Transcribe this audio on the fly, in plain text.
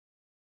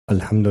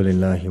الحمد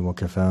لله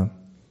وكفى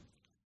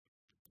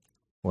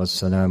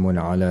والسلام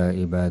على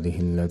عباده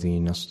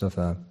الذين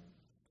اصطفى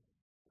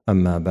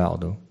أما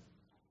بعد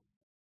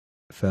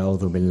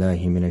فأعوذ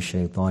بالله من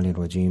الشيطان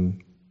الرجيم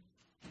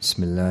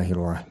بسم الله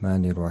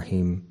الرحمن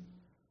الرحيم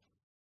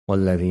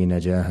والذين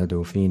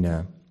جاهدوا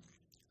فينا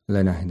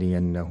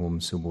لنهدينهم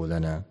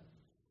سبلنا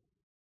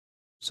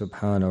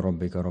سبحان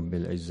ربك رب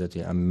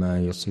العزة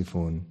عما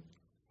يصفون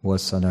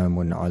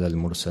والسلام على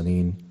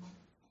المرسلين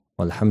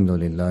والحمد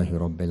لله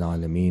رب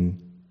العالمين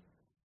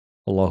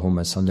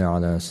اللهم صل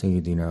على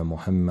سيدنا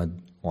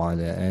محمد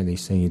وعلى آل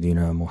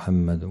سيدنا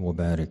محمد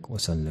وبارك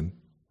وسلم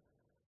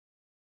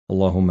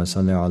اللهم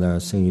صل على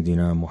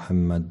سيدنا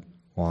محمد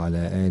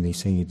وعلى آل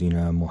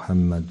سيدنا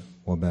محمد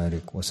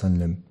وبارك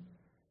وسلم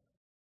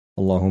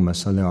اللهم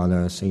صل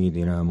على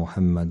سيدنا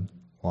محمد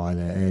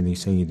وعلى آل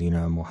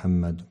سيدنا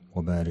محمد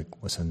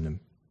وبارك وسلم.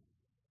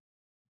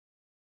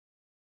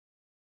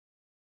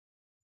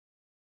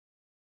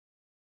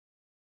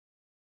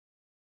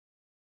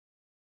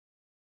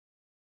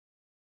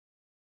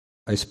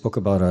 I spoke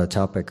about a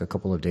topic a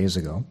couple of days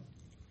ago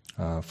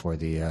for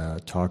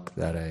the talk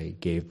that I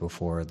gave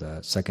before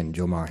the second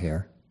Jum'ah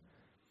here.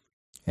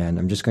 And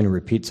I'm just going to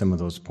repeat some of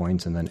those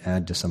points and then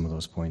add to some of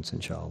those points,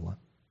 inshallah.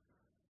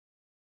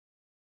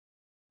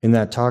 In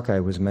that talk, I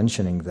was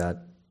mentioning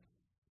that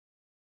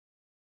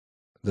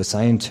the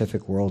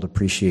scientific world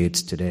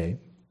appreciates today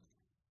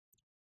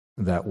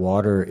that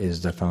water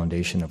is the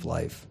foundation of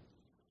life.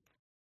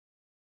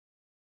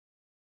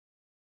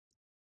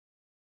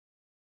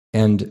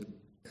 And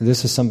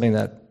this is something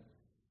that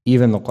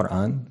even the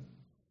Quran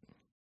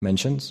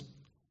mentions,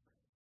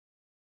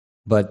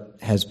 but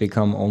has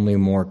become only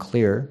more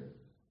clear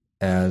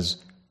as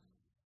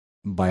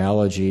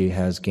biology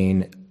has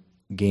gained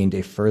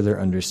a further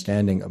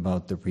understanding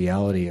about the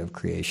reality of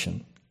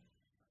creation.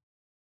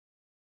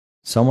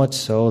 So much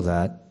so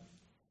that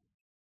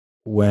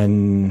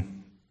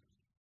when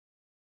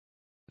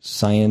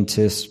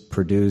scientists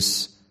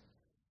produce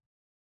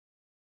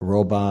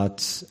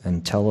robots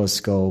and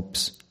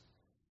telescopes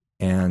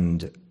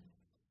and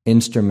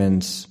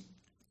instruments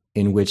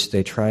in which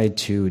they try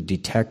to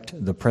detect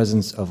the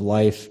presence of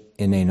life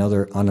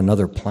on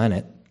another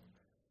planet,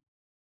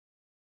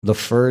 the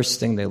first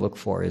thing they look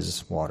for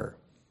is water.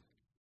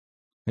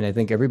 And I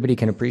think everybody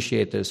can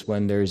appreciate this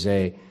when there's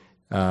a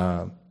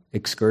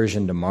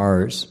excursion to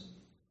Mars.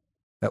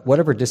 At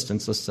whatever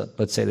distance,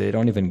 let's say they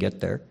don't even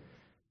get there,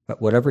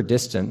 but whatever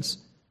distance,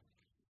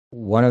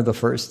 one of the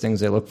first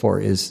things they look for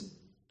is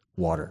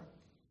water.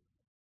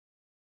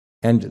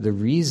 And the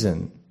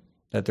reason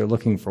that they're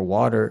looking for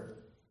water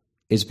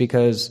is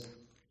because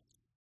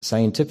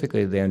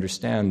scientifically they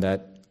understand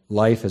that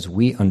life as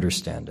we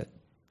understand it,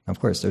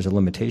 of course there's a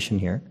limitation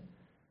here,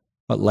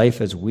 but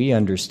life as we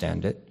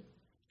understand it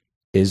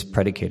is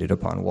predicated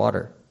upon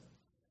water.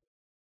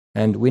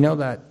 And we know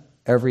that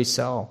every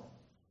cell,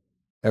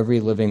 every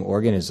living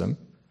organism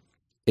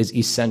is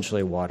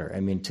essentially water.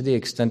 I mean, to the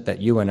extent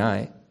that you and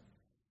I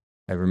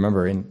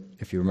remember,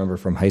 if you remember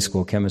from high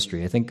school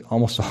chemistry, I think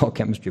almost all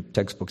chemistry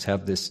textbooks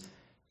have this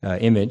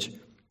image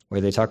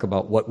where they talk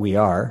about what we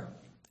are,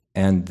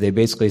 and they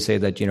basically say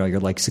that, you're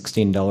like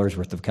 $16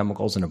 worth of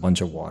chemicals and a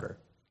bunch of water.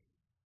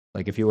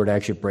 Like if you were to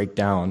actually break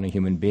down a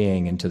human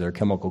being into their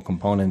chemical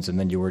components and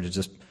then you were to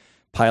just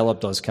pile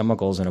up those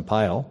chemicals in a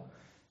pile,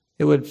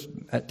 it would,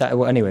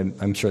 anyway,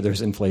 I'm sure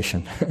there's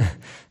inflation.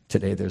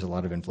 Today there's a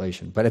lot of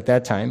inflation. But at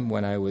that time,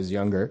 when I was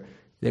younger,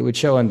 they would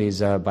show in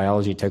these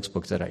biology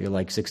textbooks that you're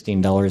like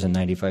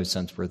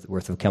 $16.95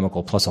 worth of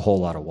chemical plus a whole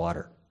lot of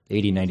water,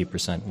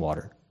 80-90%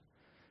 water.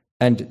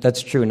 And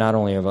that's true not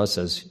only of us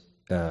as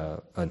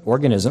an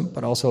organism,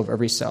 but also of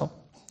every cell.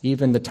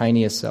 Even the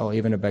tiniest cell,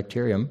 even a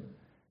bacterium,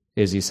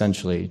 is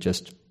essentially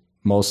just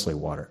mostly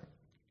water.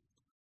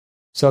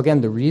 So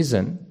again, the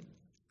reason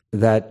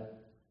that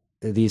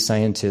these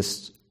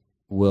scientists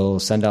will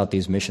send out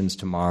these missions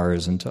to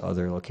Mars and to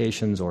other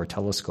locations, or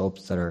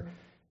telescopes that are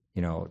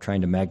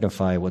trying to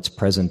magnify what's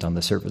present on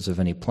the surface of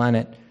any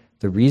planet,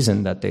 the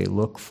reason that they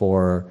look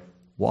for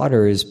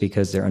water is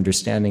because their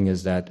understanding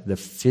is that the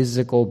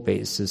physical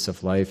basis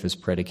of life is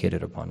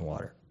predicated upon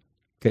water.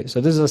 Okay, so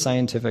this is a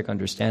scientific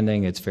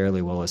understanding. It's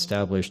fairly well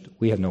established.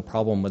 We have no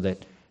problem with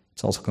it.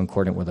 It's also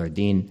concordant with our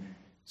deen.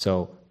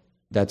 So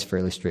that's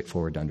fairly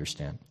straightforward to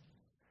understand.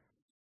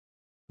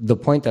 The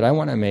point that I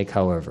want to make,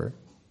 however,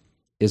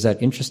 is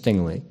that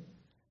interestingly,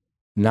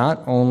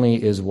 not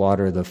only is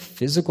water the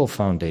physical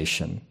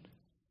foundation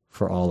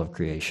for all of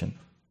creation,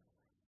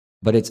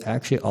 but it's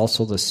actually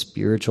also the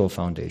spiritual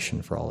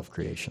foundation for all of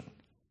creation.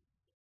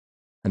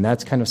 And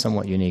that's kind of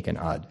somewhat unique and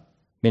odd.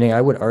 Meaning,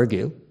 I would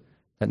argue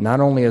that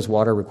not only is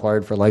water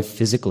required for life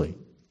physically,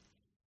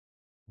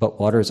 but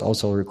water is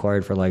also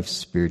required for life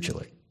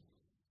spiritually.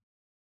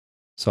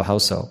 So how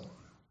so?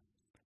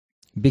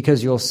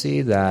 Because you'll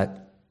see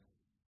that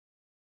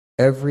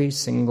every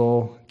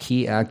single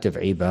key act of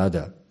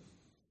ibadah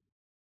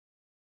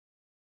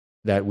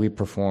that we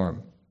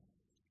perform,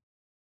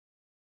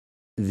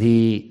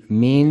 the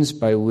means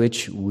by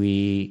which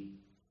we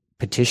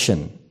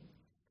petition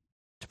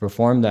to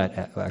perform that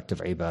act of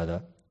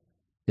ibadah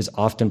is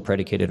often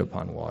predicated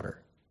upon water.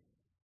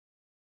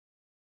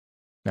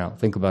 Now,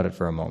 think about it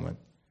for a moment.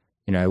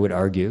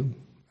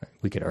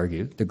 We could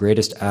argue, the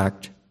greatest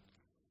act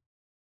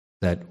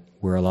that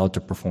we're allowed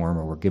to perform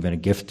or we're given a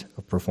gift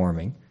of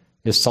performing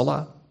is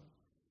salah.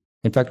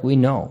 In fact, we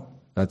know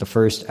that the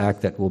first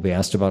act that we'll be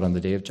asked about on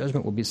the Day of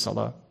Judgment will be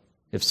salah.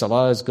 If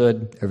salah is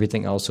good,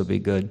 everything else will be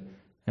good.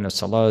 And if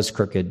salah is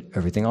crooked,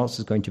 everything else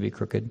is going to be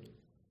crooked.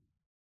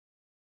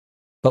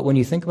 But when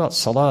you think about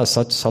salah is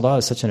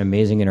such an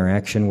amazing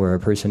interaction where a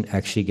person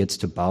actually gets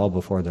to bow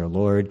before their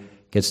Lord,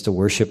 gets to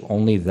worship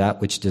only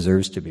that which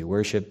deserves to be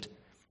worshipped,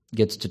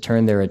 gets to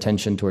turn their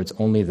attention towards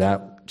only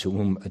that to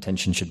whom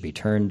attention should be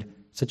turned.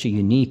 Such a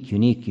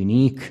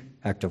unique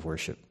act of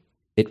worship.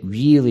 It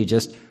really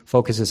just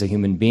focuses a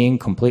human being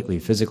completely,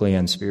 physically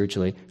and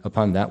spiritually,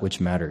 upon that which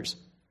matters.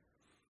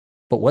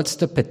 But what's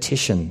the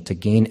petition to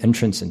gain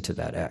entrance into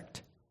that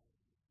act?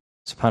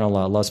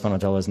 SubhanAllah, Allah subhanahu wa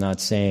ta'ala is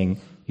not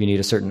saying you need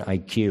a certain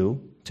IQ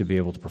to be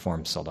able to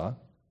perform salah.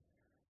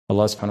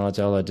 Allah subhanahu wa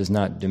ta'ala does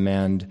not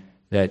demand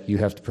that you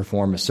have to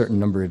perform a certain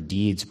number of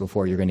deeds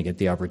before you're going to get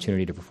the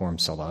opportunity to perform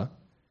salah.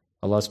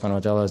 Allah subhanahu wa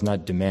ta'ala is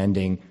not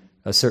demanding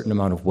a certain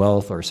amount of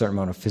wealth or a certain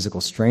amount of physical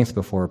strength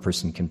before a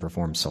person can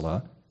perform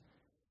salah.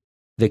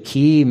 The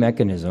key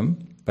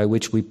mechanism by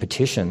which we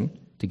petition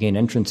to gain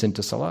entrance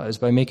into salah is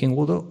by making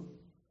wudu.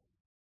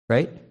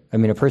 Right? I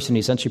mean, a person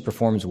essentially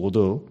performs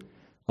wudu.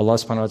 Allah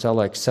subhanahu wa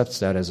ta'ala accepts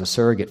that as a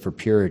surrogate for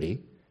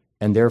purity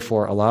and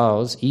therefore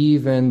allows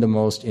even the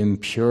most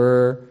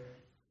impure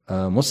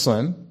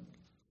Muslim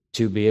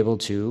to be able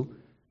to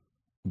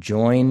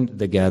join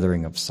the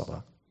gathering of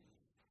salah.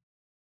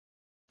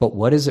 But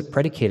what is it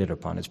predicated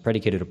upon? It's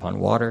predicated upon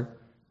water,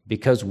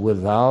 because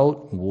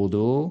without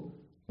wudu,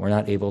 we're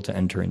not able to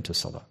enter into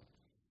salah.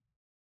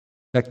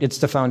 In fact, it's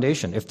the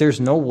foundation. If there's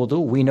no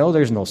wudu, we know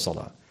there's no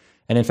salah.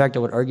 And in fact, I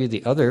would argue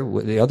the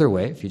other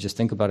way, if you just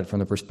think about it from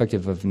the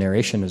perspective of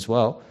narration as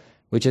well,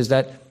 which is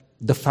that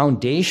the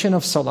foundation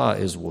of salah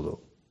is wudu.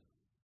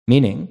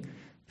 Meaning,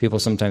 people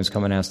sometimes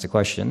come and ask the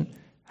question,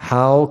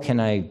 how can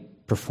I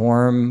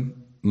perform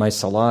my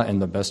salah in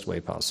the best way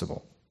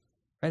possible?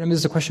 Right? I mean, this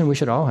is a question we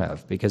should all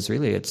have, because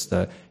really it's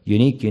the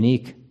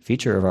unique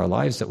feature of our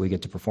lives that we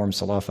get to perform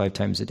salah 5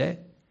 times a day.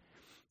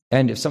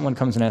 And if someone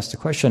comes and asks the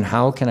question,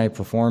 how can I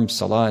perform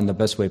salah in the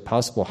best way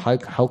possible?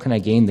 How can I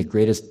gain the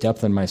greatest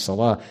depth in my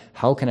salah?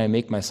 How can I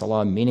make my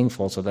salah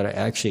meaningful so that I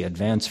actually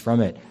advance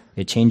from it?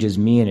 It changes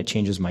me and it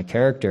changes my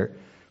character.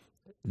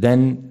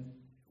 Then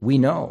we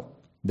know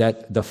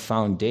that the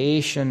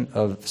foundation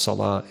of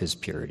salah is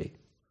purity.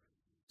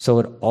 So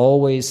it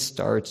always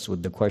starts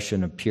with the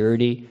question of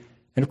purity.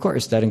 And of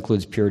course, that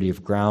includes purity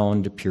of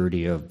ground,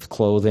 purity of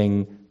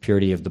clothing,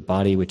 purity of the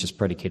body, which is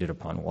predicated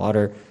upon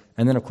water.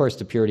 And then, of course,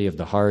 the purity of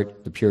the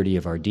heart, the purity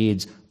of our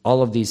deeds.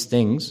 All of these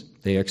things,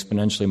 they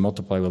exponentially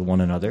multiply with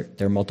one another.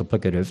 They're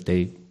multiplicative.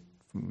 They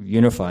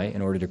unify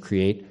in order to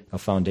create a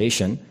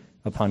foundation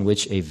upon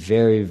which a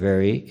very,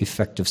 very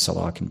effective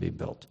salah can be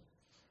built.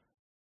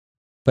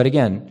 But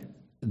again,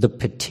 the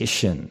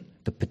petition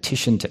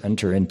to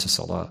enter into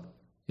salah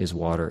is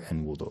water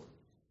and wudu.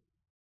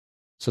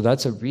 So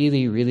that's a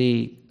really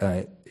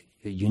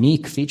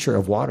unique feature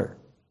of water.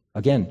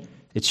 Again,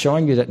 it's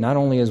showing you that not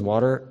only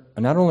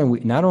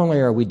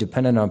are we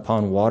dependent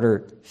upon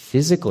water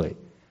physically,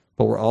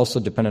 but we're also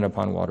dependent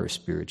upon water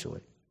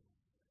spiritually.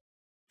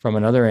 From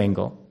another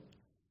angle,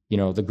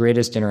 the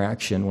greatest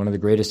interaction, one of the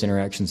greatest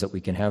interactions that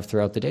we can have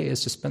throughout the day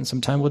is to spend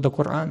some time with the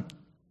Quran.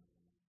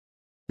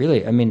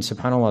 Really, I mean,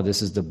 subhanAllah,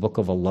 this is the book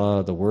of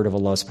Allah, the word of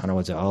Allah subhanahu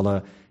wa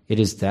ta'ala. It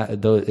is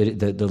that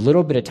the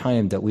little bit of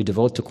time that we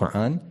devote to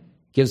Quran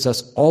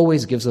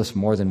always gives us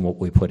more than what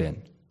we put in.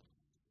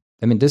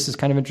 I mean, this is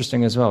kind of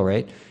interesting as well,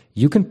 right?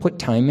 You can put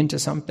time into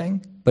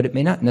something, but it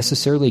may not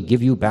necessarily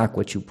give you back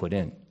what you put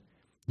in.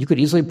 You could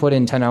easily put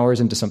in 10 hours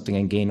into something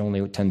and gain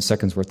only 10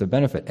 seconds worth of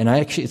benefit. And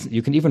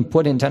you can even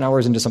put in 10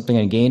 hours into something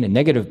and gain a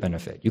negative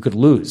benefit. You could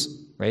lose,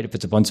 right? If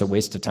it's a bunch of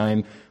waste of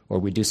time, or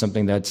we do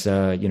something that's,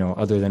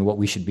 other than what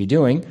we should be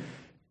doing,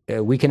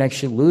 we can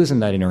actually lose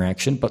in that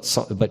interaction. But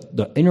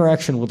the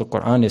interaction with the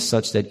Quran is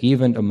such that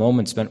even a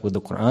moment spent with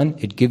the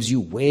Quran, it gives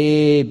you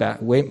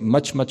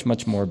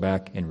much more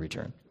back in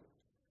return.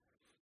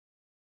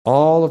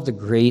 All of the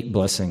great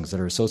blessings that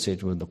are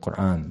associated with the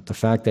Quran, the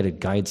fact that it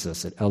guides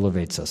us, it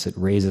elevates us, it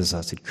raises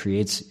us,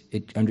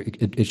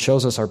 it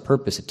shows us our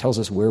purpose, it tells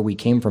us where we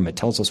came from, it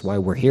tells us why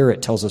we're here,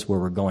 it tells us where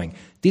we're going.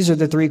 These are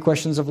the 3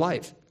 questions of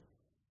life.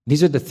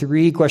 These are the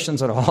 3 questions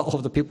that all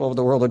of the people of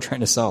the world are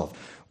trying to solve.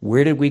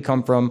 Where did we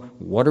come from?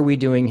 What are we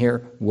doing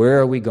here? Where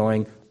are we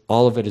going?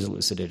 All of it is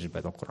elucidated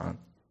by the Quran.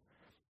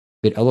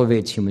 It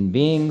elevates human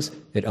beings,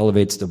 it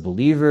elevates the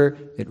believer,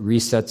 it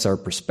resets our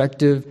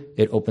perspective,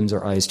 it opens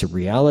our eyes to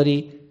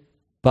reality.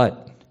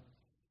 But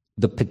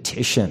the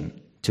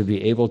petition to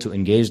be able to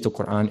engage the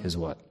Quran is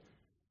what?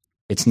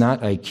 It's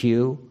not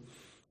IQ,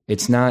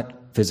 it's not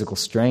physical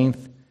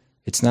strength,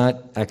 it's not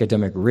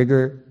academic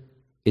rigor,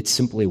 it's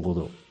simply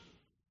wudu.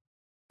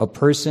 A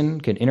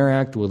person can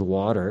interact with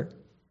water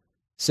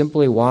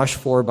simply wash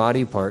 4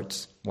 body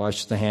parts.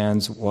 Wash the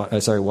hands,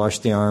 wash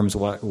the arms,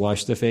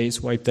 wash the face,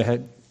 wipe the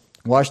head,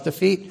 wash the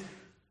feet,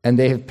 and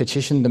they have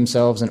petitioned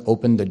themselves and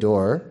opened the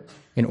door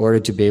in order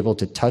to be able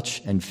to touch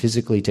and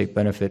physically take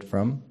benefit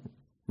from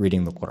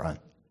reading the Quran.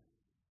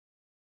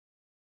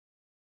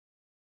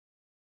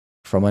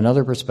 From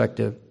another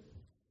perspective,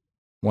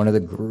 one of the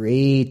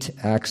great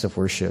acts of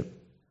worship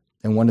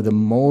and one of the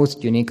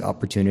most unique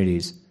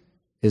opportunities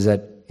is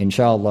that,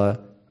 inshallah,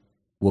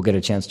 we'll get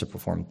a chance to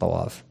perform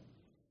tawaf.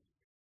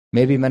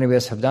 Maybe many of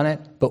us have done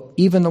it, but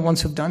even the ones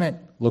who've done it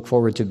look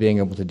forward to being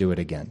able to do it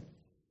again.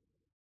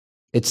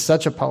 It's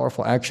such a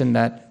powerful action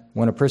that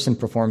when a person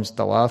performs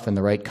tawaf in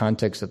the right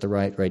context, at the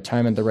right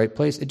time, in the right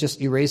place, it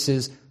just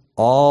erases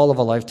all of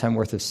a lifetime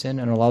worth of sin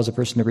and allows a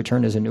person to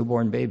return as a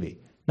newborn baby.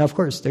 Now, of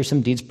course, there's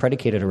some deeds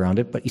predicated around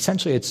it, but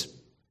essentially it's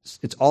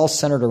all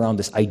centered around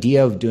this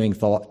idea of doing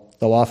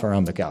tawaf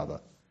around the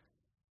Kaaba,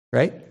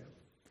 right?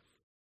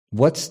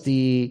 What's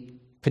the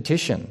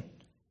petition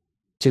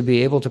to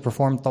be able to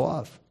perform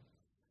tawaf?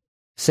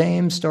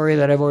 Same story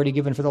that I've already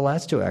given for the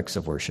last 2 acts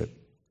of worship.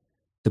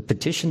 The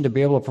petition to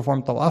be able to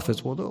perform tawaf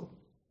is wudu.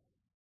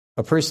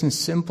 A person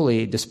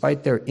simply,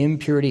 despite their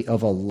impurity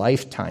of a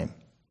lifetime,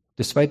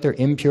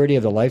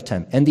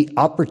 and the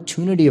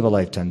opportunity of a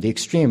lifetime, the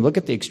extreme, look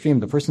at the extreme,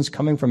 the person's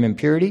coming from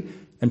impurity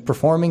and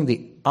performing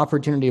the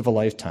opportunity of a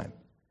lifetime,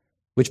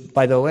 which,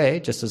 by the way,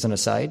 just as an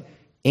aside,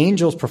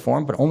 angels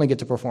perform, but only get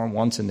to perform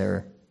once in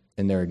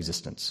their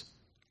existence.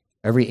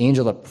 Every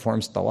angel that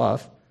performs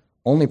tawaf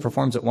only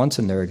performs it once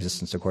in their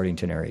existence, according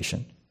to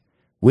narration.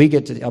 We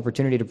get the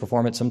opportunity to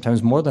perform it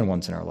sometimes more than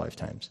once in our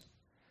lifetimes.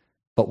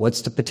 But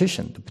what's the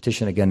petition? The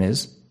petition, again,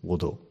 is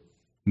wudu.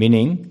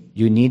 Meaning,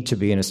 you need to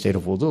be in a state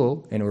of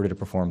wudu in order to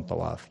perform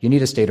tawaf. You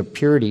need a state of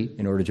purity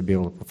in order to be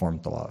able to perform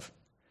tawaf.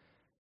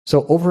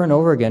 So over and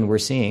over again, we're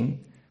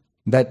seeing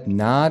that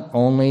not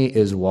only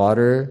is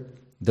water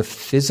the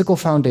physical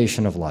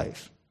foundation of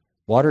life.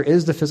 Water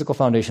is the physical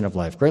foundation of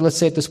life. Great, let's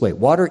say it this way.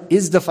 Water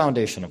is the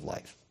foundation of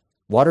life.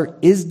 Water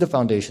is the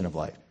foundation of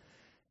life.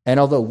 And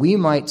although we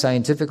might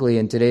scientifically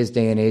in today's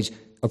day and age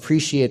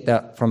appreciate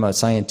that from a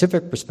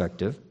scientific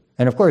perspective,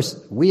 and of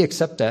course we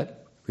accept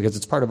that because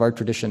it's part of our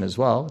tradition as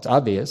well, it's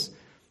obvious,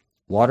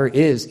 water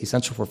is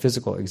essential for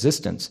physical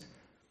existence.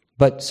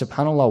 But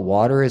subhanAllah,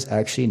 water is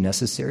actually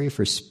necessary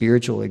for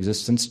spiritual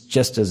existence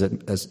just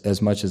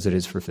as much as it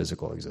is for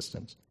physical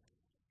existence.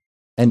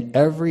 And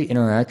every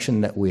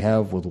interaction that we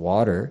have with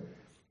water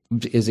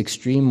is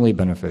extremely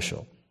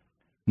beneficial.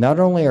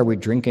 Not only are we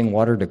drinking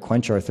water to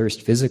quench our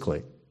thirst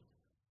physically,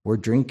 we're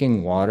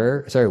engaging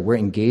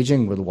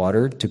with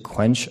water to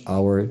quench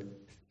our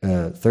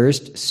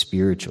thirst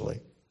spiritually.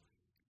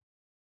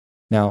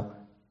 Now,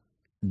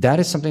 that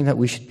is something that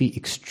we should be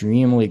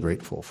extremely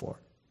grateful for.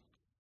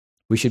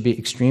 We should be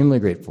extremely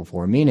grateful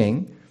for,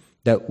 meaning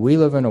that we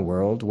live in a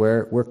world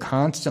where we're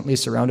constantly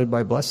surrounded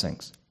by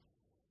blessings.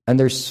 And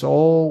there's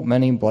so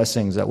many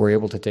blessings that we're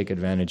able to take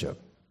advantage of.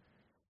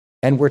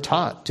 And we're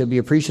taught to be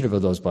appreciative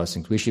of those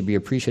blessings. We should be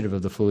appreciative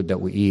of the food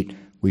that we eat.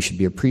 We should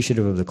be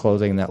appreciative of the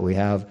clothing that we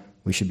have.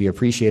 We should be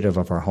appreciative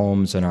of our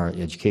homes and our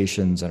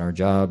educations and our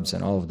jobs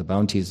and all of the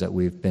bounties that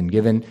we've been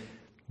given.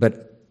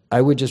 But I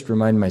would just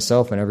remind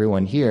myself and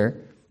everyone here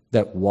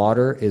that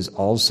water is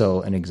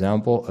also an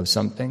example of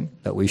something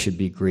that we should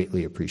be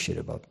greatly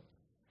appreciative of.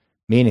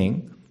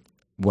 Meaning,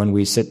 when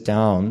we sit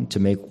down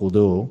to make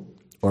wudu,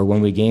 or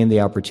when we gain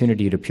the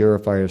opportunity to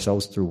purify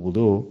ourselves through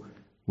wudu,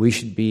 we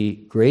should be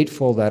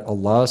grateful that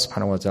Allah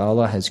subhanahu wa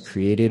ta'ala has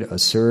created a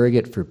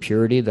surrogate for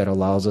purity that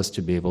allows us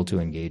to be able to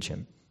engage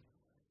Him.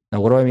 Now,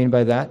 what do I mean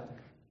by that?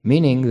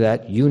 Meaning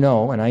that you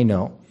know, and I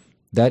know,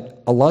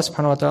 that Allah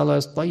subhanahu wa ta'ala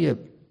is tayyib.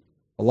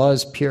 Allah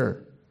is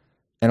pure.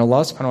 And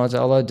Allah subhanahu wa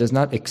ta'ala does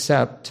not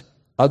accept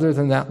other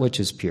than that which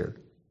is pure.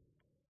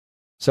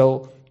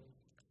 So,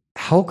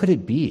 how could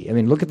it be? I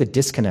mean, look at the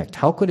disconnect.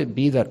 How could it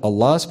be that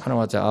Allah subhanahu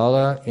wa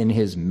ta'ala, in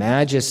His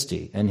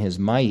majesty and His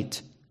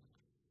might,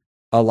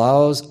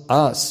 allows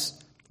us,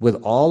 with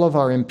all of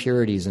our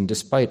impurities and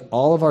despite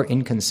all of our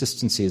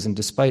inconsistencies and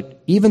despite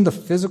even the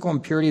physical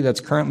impurity that's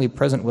currently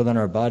present within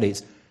our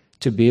bodies,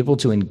 to be able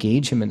to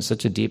engage Him in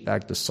such a deep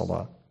act of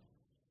salah?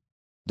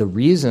 The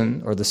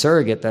reason or the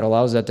surrogate that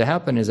allows that to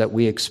happen is that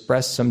we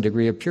express some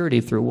degree of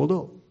purity through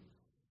wudu.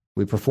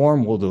 We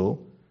perform wudu.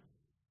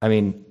 I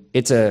mean,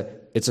 it's a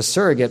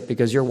surrogate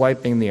because you're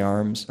wiping the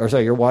arms,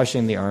 you're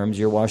washing the arms,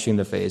 you're washing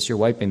the face, you're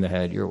wiping the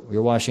head, you're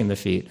washing the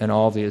feet, and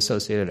all the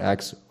associated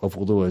acts of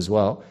wudu as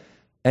well.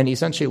 And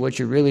essentially what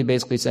you're really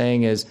basically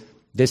saying is,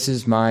 this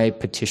is my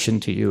petition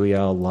to you,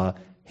 Ya Allah.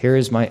 Here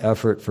is my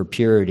effort for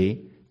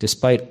purity,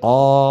 despite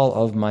all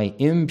of my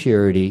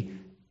impurity,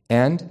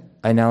 and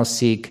I now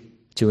seek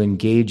to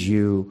engage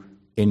you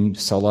in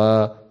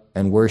salah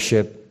and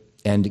worship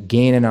and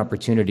gain an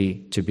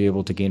opportunity to be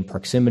able to gain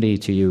proximity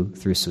to you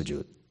through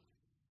sujood.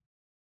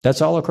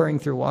 That's all occurring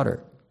through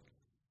water.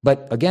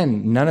 But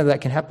again, none of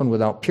that can happen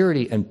without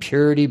purity, and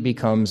purity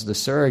becomes the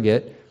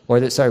surrogate,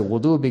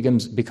 wudu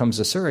becomes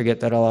the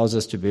surrogate that allows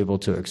us to be able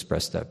to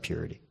express that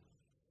purity.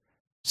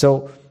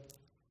 So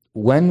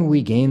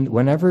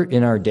whenever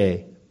in our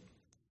day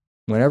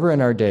Whenever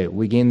in our day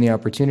we gain the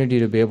opportunity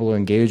to be able to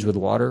engage with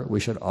water, we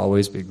should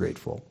always be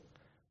grateful.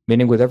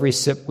 Meaning with every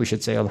sip we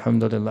should say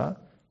Alhamdulillah,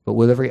 but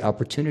with every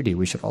opportunity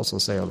we should also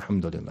say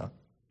Alhamdulillah.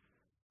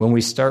 When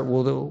we start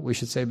wudu, we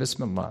should say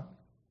Bismillah.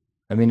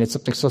 I mean, it's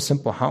something so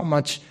simple. How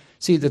much...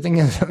 See, the thing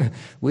is,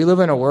 we live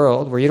in a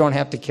world where you don't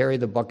have to carry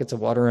the buckets of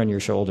water on your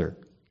shoulder.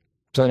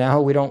 So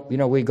now we don't,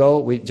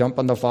 we jump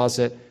on the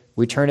faucet,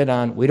 we turn it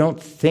on, we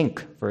don't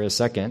think for a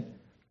second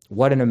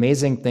what an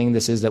amazing thing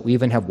this is that we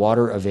even have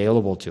water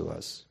available to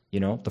us.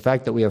 The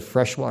fact that we have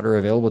fresh water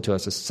available to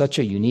us is such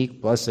a unique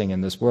blessing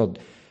in this world.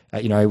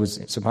 I was,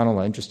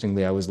 subhanAllah,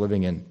 interestingly, I was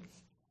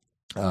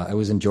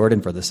in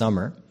Jordan for the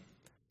summer.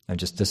 And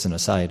just this an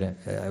aside,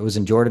 I was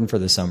in Jordan for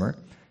the summer.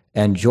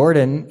 And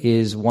Jordan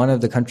is one of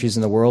the countries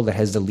in the world that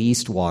has the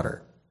least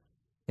water.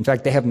 In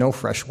fact, they have no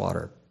fresh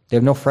water. They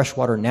have no fresh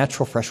water,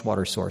 natural fresh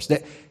water source.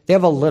 They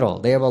have a little,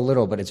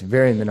 but it's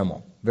very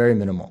minimal, very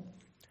minimal.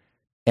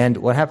 And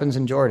what happens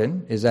in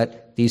Jordan is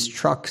that these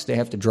trucks, they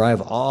have to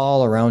drive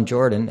all around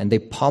Jordan and they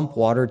pump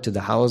water to the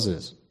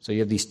houses. So you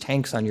have these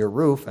tanks on your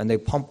roof and they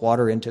pump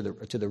water into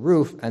the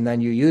roof and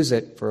then you use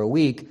it for a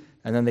week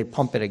and then they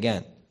pump it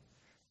again.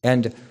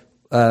 And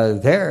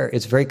there,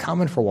 it's very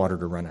common for water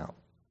to run out.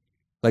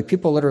 Like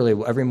people literally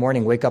every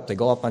morning wake up, they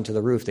go up onto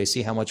the roof, they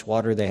see how much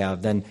water they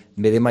have, then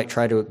they might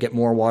try to get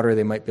more water,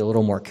 they might be a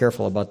little more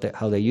careful about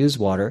how they use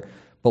water,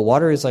 but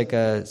water is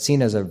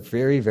seen as a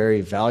very,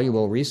 very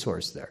valuable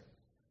resource there.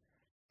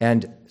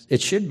 And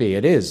it should be,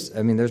 it is.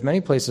 I mean, there's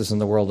many places in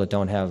the world that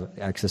don't have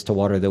access to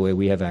water the way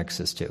we have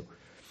access to.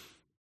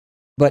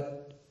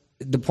 But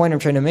the point I'm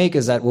trying to make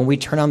is that when we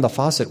turn on the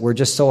faucet, we're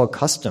just so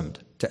accustomed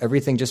to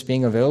everything just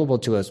being available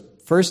to us.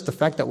 First, the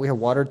fact that we have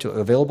water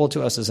available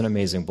to us is an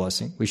amazing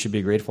blessing. We should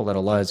be grateful that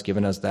Allah has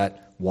given us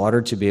that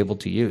water to be able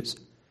to use.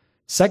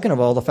 Second of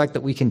all, the fact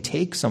that we can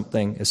take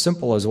something as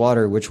simple as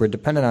water, which we're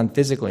dependent on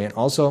physically, and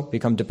also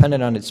become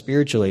dependent on it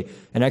spiritually,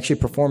 and actually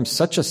perform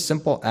such a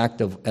simple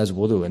act as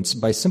wudu. And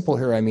by simple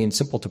here, I mean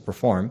simple to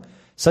perform.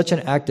 Such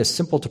an act is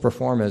simple to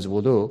perform as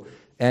wudu.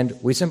 And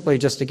we simply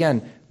just,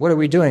 again, what are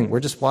we doing? We're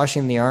just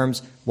washing the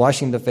arms,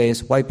 washing the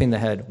face, wiping the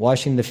head,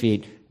 washing the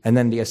feet, and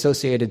then the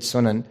associated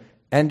sunan.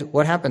 And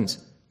what happens?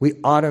 We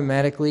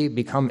automatically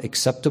become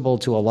acceptable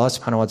to Allah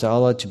subhanahu wa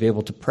ta'ala to be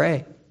able to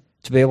pray,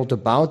 to be able to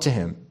bow to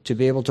Him, to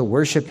be able to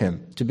worship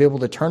Him, to be able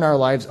to turn our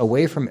lives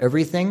away from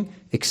everything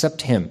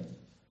except Him.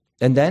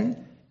 And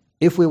then,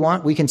 if we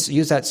want, we can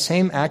use that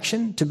same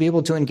action to be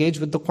able to engage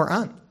with the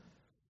Qur'an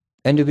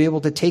and to be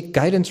able to take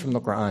guidance from the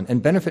Qur'an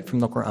and benefit from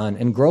the Qur'an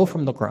and grow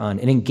from the Qur'an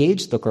and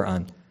engage the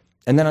Qur'an.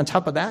 And then on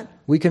top of that,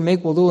 we can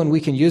make wudu and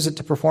we can use it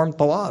to perform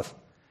tawaf.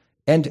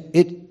 And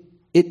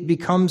it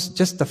becomes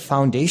just the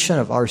foundation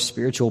of our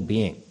spiritual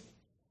being.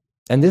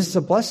 And this is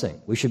a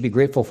blessing. We should be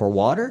grateful for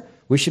water.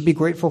 We should be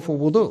grateful for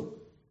wudu.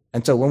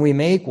 And so when we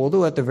make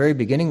wudu at the very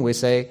beginning, we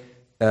say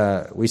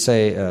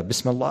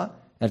Bismillah.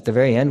 At the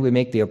very end, we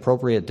make the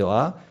appropriate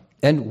dua.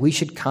 And we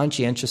should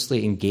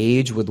conscientiously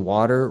engage with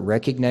water,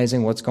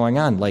 recognizing what's going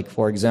on. Like,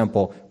 for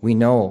example, we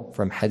know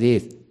from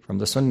hadith, from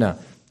the sunnah,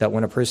 that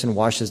when a person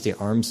washes the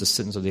arms, the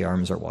sins of the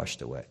arms are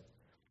washed away.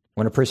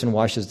 When a person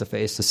washes the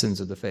face, the sins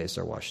of the face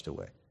are washed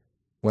away.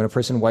 When a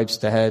person wipes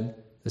the head,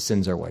 the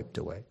sins are wiped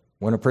away.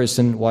 When a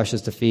person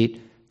washes the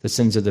feet, the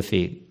sins of the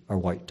feet are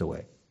wiped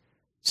away.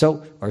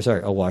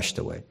 Are washed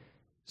away.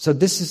 So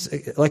this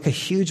is like a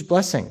huge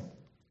blessing.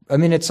 I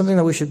mean, it's something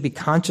that we should be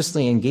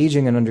consciously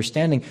engaging and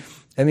understanding.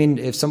 I mean,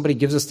 if somebody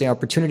gives us the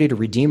opportunity to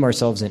redeem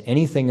ourselves in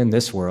anything in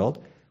this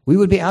world, we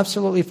would be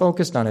absolutely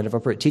focused on it. If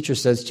a teacher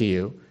says to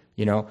you,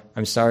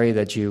 I'm sorry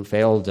that you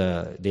failed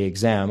the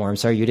exam, or I'm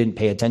sorry you didn't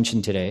pay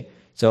attention today.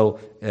 So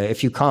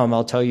if you come,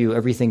 I'll tell you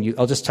everything.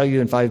 I'll just tell you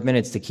in 5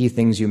 minutes the key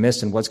things you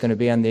missed and what's going to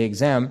be on the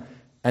exam.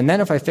 And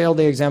then if I fail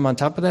the exam on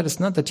top of that, it's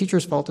not the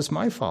teacher's fault, it's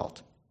my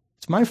fault.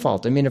 It's my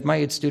fault. I mean, if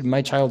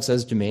my child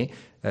says to me,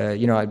 I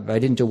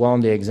didn't do well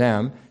on the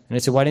exam, and I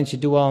said, why didn't you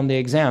do well on the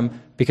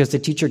exam? Because the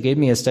teacher gave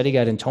me a study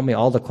guide and told me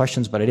all the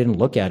questions, but I didn't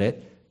look at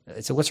it. I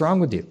said, what's wrong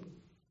with you?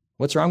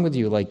 What's wrong with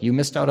you? Like, you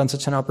missed out on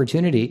such an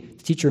opportunity.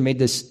 The teacher made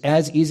this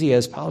as easy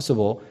as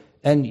possible,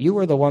 and you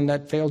were the one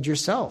that failed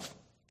yourself.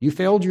 You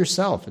failed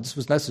yourself. This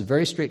is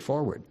very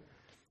straightforward.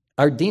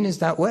 Our deen is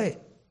that way.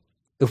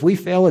 If we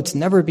fail, it's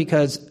never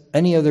because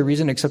any other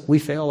reason except we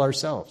fail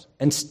ourselves.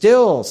 And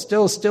still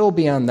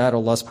beyond that,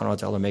 Allah subhanahu wa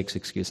ta'ala makes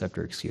excuse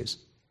after excuse.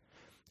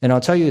 And I'll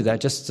tell you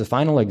that just as a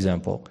final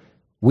example,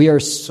 we are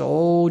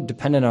so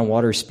dependent on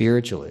water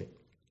spiritually.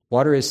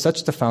 Water is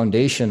such the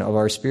foundation of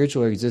our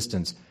spiritual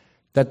existence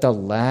that the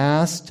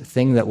last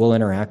thing that we'll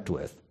interact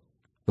with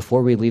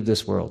before we leave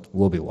this world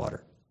will be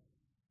water.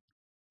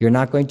 You're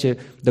not going to,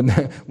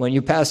 when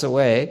you pass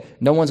away,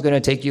 no one's going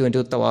to take you and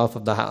do tawaf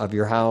of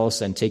your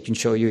house and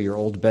show you your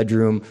old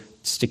bedroom,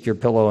 stick your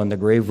pillow in the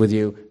grave with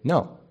you.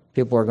 No.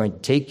 People are going to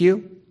take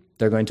you,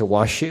 they're going to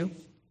wash you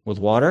with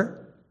water,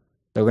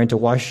 wrap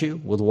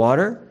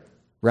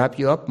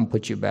you up and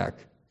put you back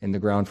in the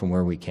ground from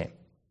where we came.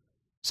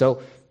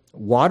 So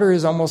water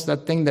is almost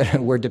that thing that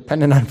we're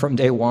dependent on from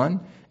day one,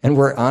 and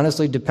we're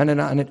honestly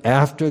dependent on it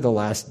after the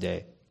last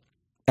day.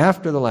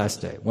 After the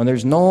last day, when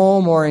there's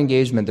no more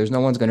engagement, there's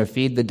no one's going to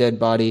feed the dead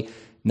body,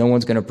 no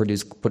one's going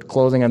to put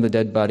clothing on the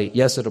dead body.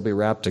 Yes, it'll be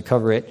wrapped to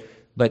cover it,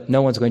 but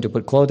no one's going to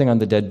put clothing on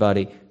the dead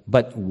body.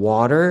 But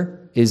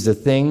water is the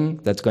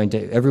thing that's going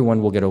to,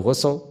 everyone will get a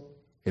ghusl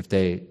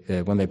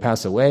when they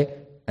pass away,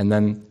 and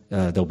then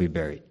they'll be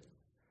buried.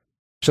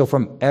 So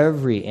from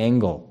every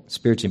angle,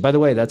 spiritually, by the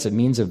way, that's a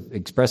means of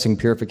expressing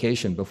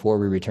purification before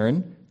we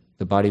return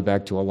the body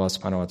back to Allah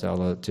subhanahu wa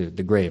ta'ala, to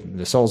the grave.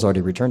 The soul's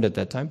already returned at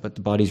that time, but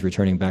the body's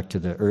returning back to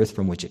the earth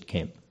from which it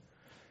came.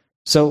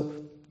 So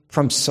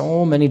from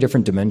so many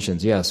different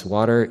dimensions, yes,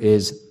 water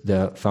is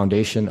the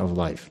foundation of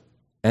life.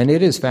 And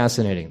it is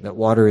fascinating that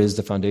water is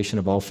the foundation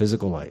of all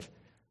physical life.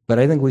 But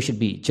I think we should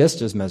be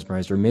just as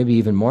mesmerized, or maybe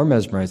even more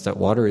mesmerized, that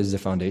water is the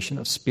foundation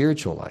of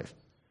spiritual life.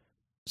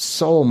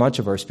 So much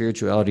of our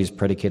spirituality is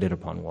predicated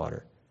upon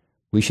water.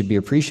 We should be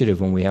appreciative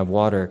when we have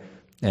water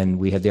and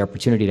we have the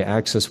opportunity to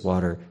access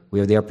water. We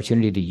have the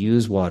opportunity to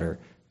use water.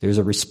 There's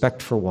a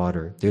respect for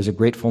water. There's a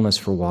gratefulness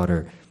for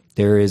water.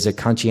 There is a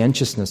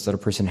conscientiousness that a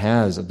person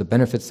has of the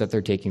benefits that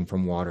they're taking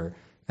from water.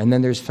 And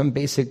then there's some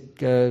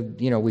basic,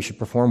 we should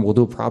perform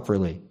wudu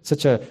properly.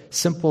 Such a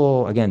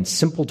simple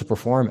to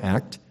perform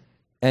act.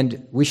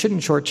 And we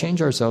shouldn't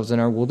shortchange ourselves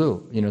in our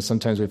wudu.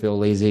 Sometimes we feel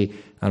lazy.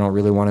 I don't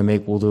really want to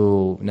make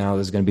wudu now.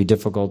 This is going to be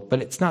difficult.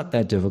 But it's not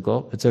that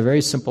difficult. It's a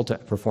very simple to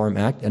perform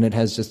act, and it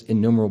has just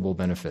innumerable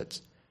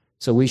benefits.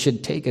 So we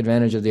should take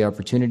advantage of the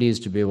opportunities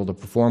to be able to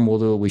perform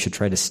wudu. We should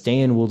try to stay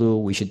in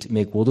wudu. We should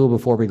make wudu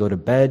before we go to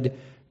bed,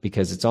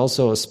 because it's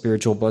also a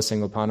spiritual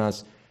blessing upon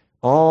us.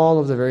 All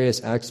of the various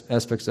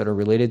aspects that are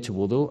related to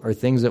wudu are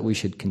things that we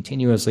should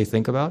continuously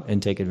think about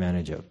and take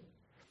advantage of.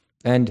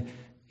 And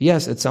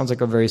yes, it sounds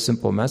like a very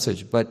simple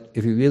message, but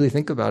if you really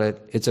think about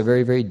it, it's a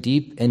very, very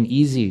deep and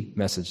easy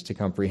message to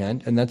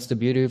comprehend, and that's the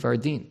beauty of our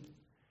deen.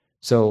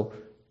 So,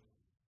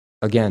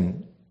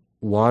 again,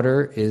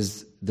 water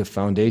is the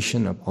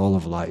foundation of all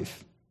of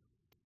life.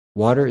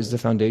 Water is the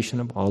foundation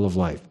of all of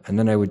life. And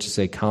then I would just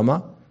say,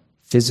 comma,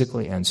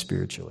 physically and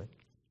spiritually.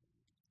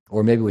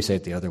 Or maybe we say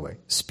it the other way,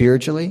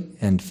 spiritually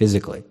and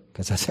physically,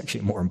 because that's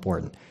actually more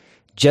important.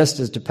 Just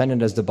as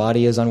dependent as the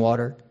body is on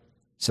water,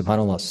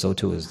 subhanAllah, so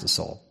too is the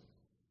soul.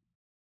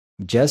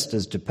 Just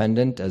as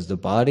dependent as the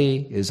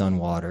body is on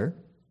water,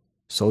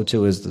 so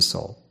too is the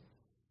soul.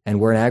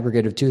 And we're an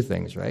aggregate of two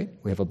things, right?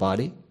 We have a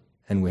body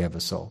and we have a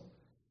soul.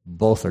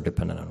 Both are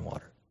dependent on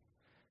water.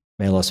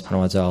 May Allah subhanahu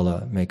wa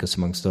ta'ala make us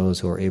amongst those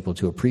who are able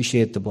to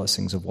appreciate the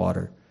blessings of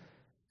water.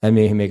 And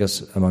may He make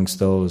us amongst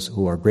those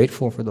who are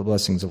grateful for the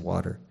blessings of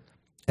water.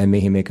 And may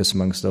He make us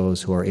amongst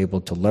those who are able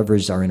to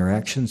leverage our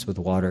interactions with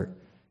water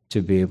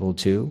to be able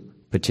to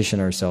petition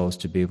ourselves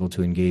to be able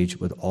to engage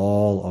with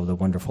all of the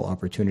wonderful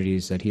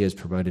opportunities that He has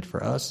provided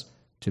for us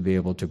to be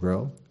able to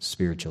grow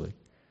spiritually.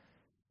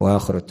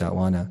 وآخر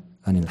الدعوانا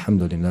أن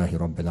الحمد لله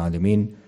رب العالمين